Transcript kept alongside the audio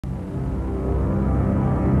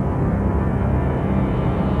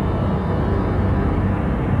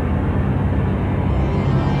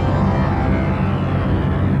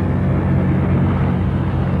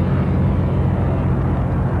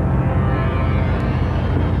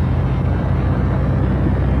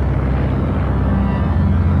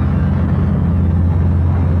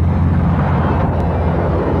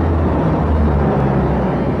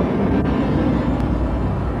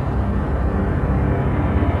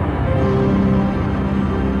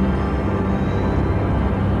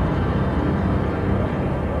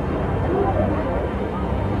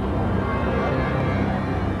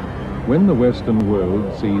When the Western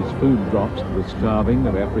world sees food drops to the starving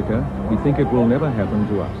of Africa, we think it will never happen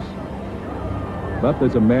to us. But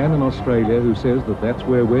there's a man in Australia who says that that's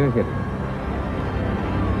where we're heading.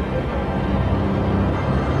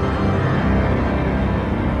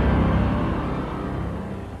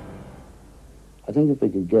 I think if we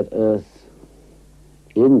could get Earth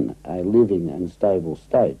in a living and stable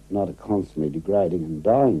state, not a constantly degrading and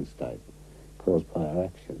dying state caused by our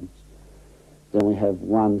actions, then we have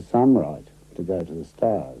one sunlight to go to the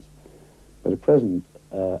stars. But at present,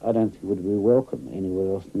 I don't think would be welcome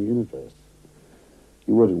anywhere else in the universe.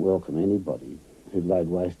 You wouldn't welcome anybody who laid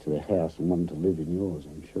waste to their house and wanted to live in yours,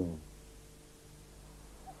 I'm sure.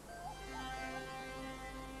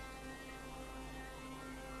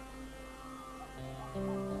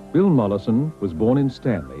 Bill Mollison was born in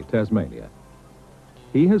Stanley, Tasmania.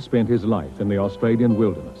 He has spent his life in the Australian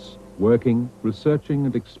wilderness, working, researching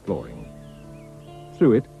and exploring.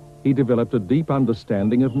 Through it, he developed a deep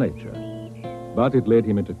understanding of nature, but it led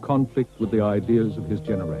him into conflict with the ideas of his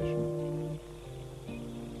generation.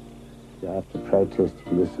 After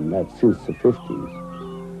protesting this and that since the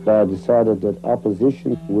 50s, I decided that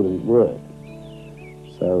opposition wouldn't work.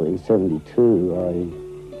 So in 72,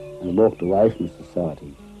 I walked away from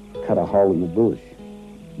society, cut a hole in the bush,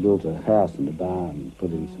 built a house and a barn, put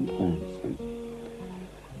in some plants, and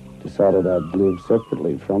decided I'd live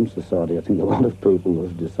separately from society. I think a lot of people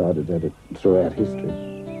have decided that throughout history,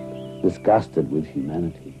 disgusted with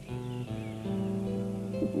humanity.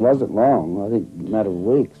 It wasn't long, I think a matter of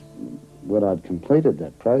weeks, when I'd completed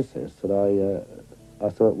that process, that I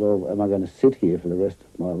thought, well, am I going to sit here for the rest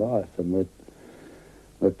of my life and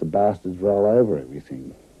let the bastards roll over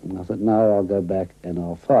everything? And I thought, no, I'll go back and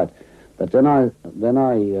I'll fight. But then I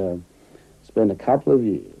spent a couple of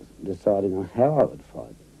years deciding on how I would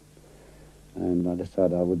fight. And I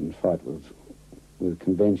decided I wouldn't fight with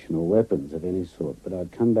conventional weapons of any sort, but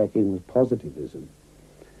I'd come back in with positivism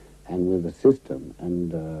and with a system.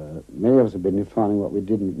 And many of us have been defining what we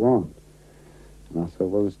didn't want. And I thought,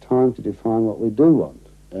 well, it's time to define what we do want.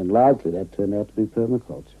 And largely that turned out to be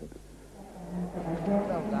permaculture.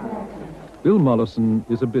 Bill Mollison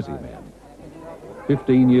is a busy man.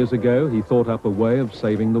 15 years ago, he thought up a way of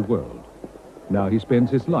saving the world. Now he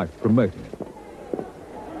spends his life promoting it.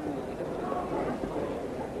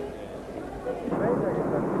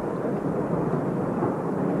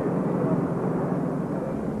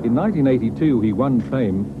 In 1982, he won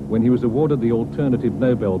fame when he was awarded the Alternative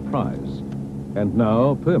Nobel Prize. And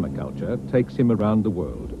now permaculture takes him around the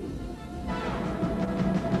world.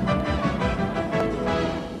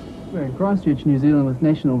 We're in Christchurch, New Zealand with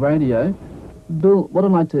National Radio. Bill, what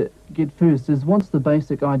I'd like to get first is what's the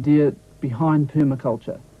basic idea behind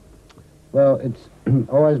permaculture? Well, it's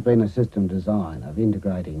always been a system design of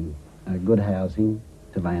integrating good housing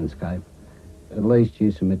to landscape, at least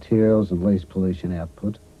use of materials and least pollution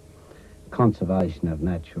output, conservation of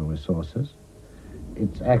natural resources.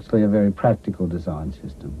 It's actually a very practical design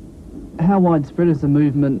system. How widespread is the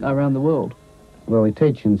movement around the world? Well, we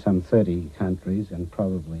teach in some 30 countries and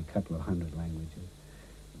probably a couple of hundred languages.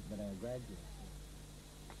 But our graduates...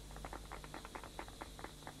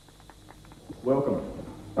 Welcome.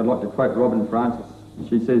 I'd like to quote Robin Francis.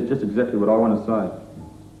 She says just exactly what I want to say.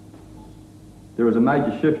 There is a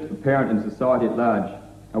major shift apparent in society at large.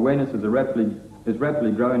 Awareness is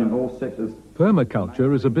rapidly growing in all sectors.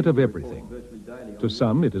 Permaculture is a bit of everything. To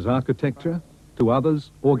some, it is architecture. To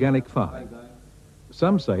others, organic farming.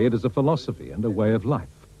 Some say it is a philosophy and a way of life.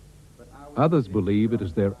 Others believe it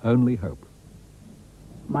is their only hope.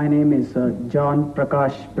 My name is John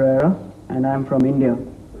Prakash Brera, and I'm from India.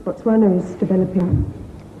 Botswana is developing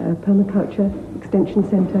a permaculture extension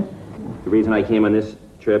centre. The reason I came on this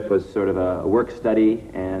trip was sort of a work study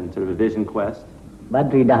and sort of a vision quest.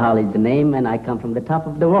 Badri Dahal is the name, and I come from the top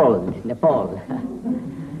of the world, Nepal.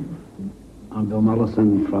 I'm Bill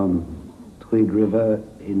Mollison from Tweed River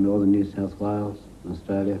in northern New South Wales,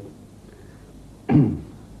 Australia,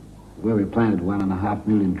 where we planted 1.5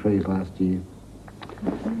 million trees last year.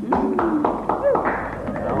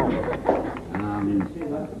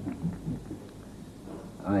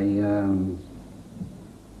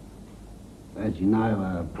 As you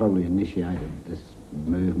know, probably initiated this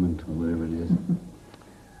movement, or whatever it is.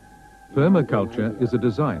 Permaculture is a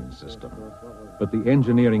design system, but the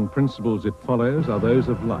engineering principles it follows are those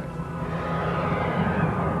of life.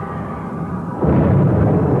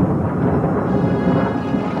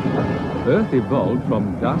 Earth evolved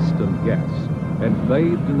from dust and gas and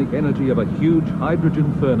bathed in the energy of a huge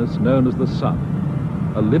hydrogen furnace known as the sun.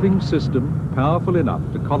 A living system powerful enough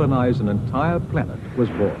to colonize an entire planet was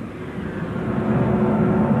born.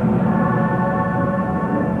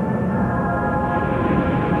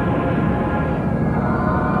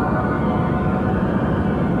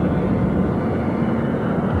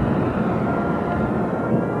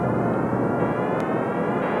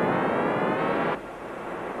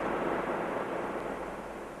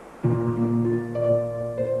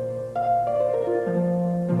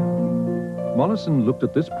 Mollison looked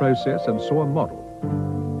at this process and saw a model.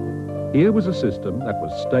 Here was a system that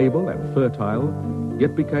was stable and fertile,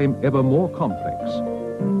 yet became ever more complex.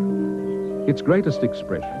 Its greatest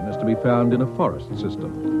expression is to be found in a forest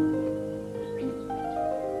system.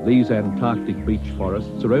 These Antarctic beech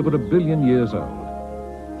forests are over 1 billion years old.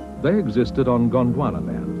 They existed on Gondwana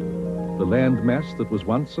land, the land mass that was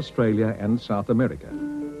once Australia and South America.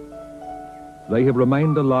 They have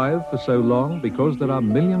remained alive for so long because there are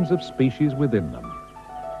millions of species within them.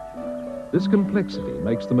 This complexity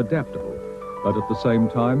makes them adaptable, but at the same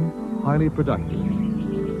time, highly productive.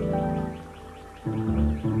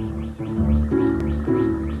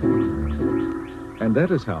 And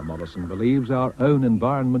that is how Mollison believes our own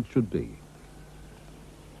environment should be.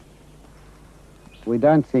 We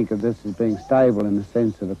don't think of this as being stable in the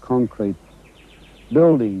sense of a concrete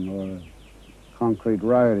building or a concrete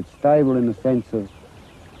road. It's stable in the sense of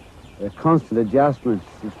the constant adjustments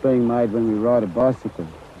that's being made when we ride a bicycle.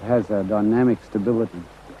 It has a dynamic stability.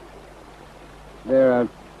 There are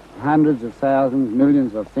hundreds of thousands,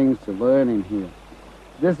 millions of things to learn in here.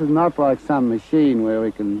 This is not like some machine where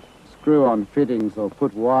we can screw on fittings or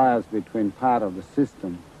put wires between part of the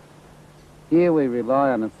system. Here we rely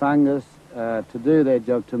on the fungus to do their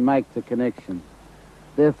job, to make the connection.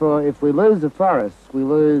 Therefore, if we lose the forests, we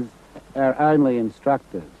lose our only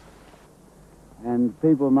instructors. And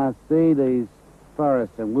people must see these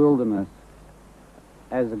forests and wilderness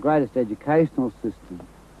as the greatest educational system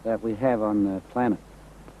that we have on the planet.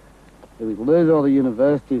 If we lose all the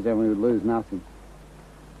universities, then we would lose nothing.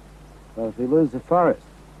 But if we lose the forests,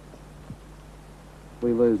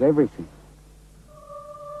 we lose everything.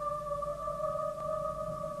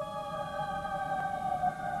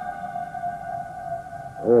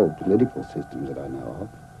 All political systems that I know of,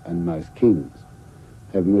 and most kings,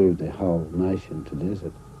 have moved their whole nation to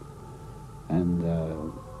desert. And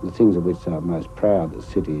the things of which they are most proud, the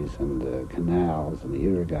cities and the canals and the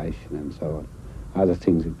irrigation and so on, are the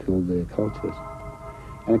things that killed their cultures.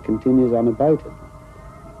 And it continues unabated.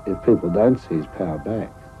 If people don't seize power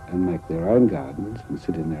back and make their own gardens and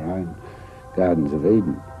sit in their own gardens of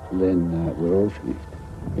Eden, then we're all finished.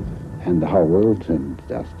 And the whole world turns to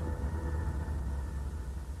dust.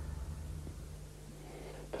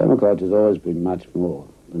 Permaculture has always been much more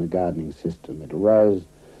than a gardening system. It arose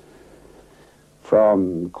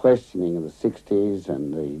from questioning of the 60s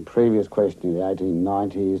and the previous questioning of the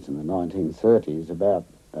 1890s and the 1930s about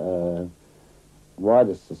why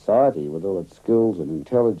does society, with all its skills and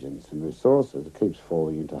intelligence and resources, keeps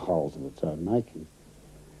falling into holes of its own making.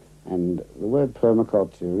 And the word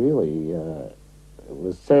permaculture really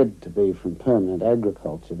was said to be from permanent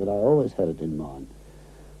agriculture, but I always had it in mind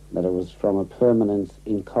that it was from a permanence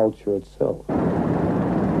in culture itself.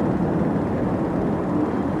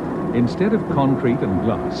 Instead of concrete and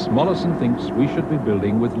glass, Mollison thinks we should be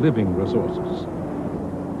building with living resources.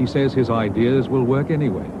 He says his ideas will work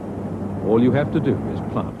anyway. All you have to do is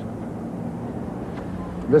plant.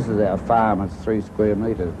 This is our farm. It's 3 square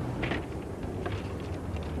metres.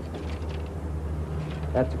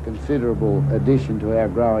 That's a considerable addition to our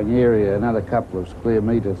growing area, another couple of square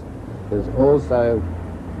metres. There's also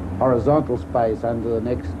horizontal space under the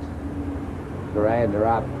next veranda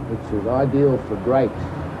up, which is ideal for grapes.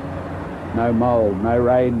 No mould, no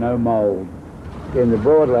rain, no mould. In the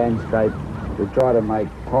broad landscape, we try to make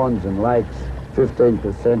ponds and lakes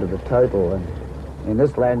 15% of the total, and in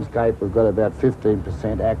this landscape we've got about 15%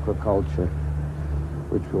 aquaculture,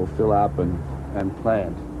 which we'll fill up and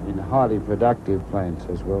plant in highly productive plants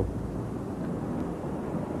as well.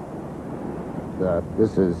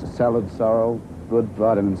 This is salad sorrel, good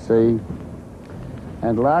vitamin C.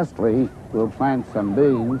 And lastly, we'll plant some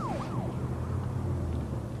beans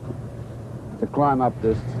to climb up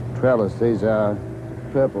this trellis. These are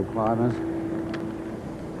purple climbers.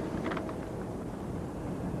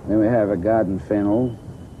 Then we have a garden fennel.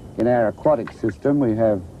 In our aquatic system, we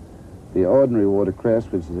have the ordinary watercress,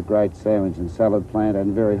 which is a great sandwich and salad plant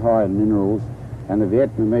and very high in minerals, and the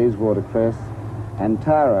Vietnamese watercress, and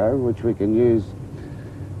taro, which we can use.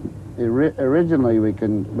 Originally, we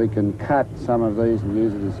can cut some of these and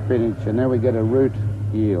use it as spinach, and then we get a root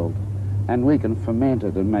yield, and we can ferment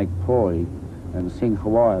it and make poi and sing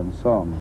Hawaiian songs.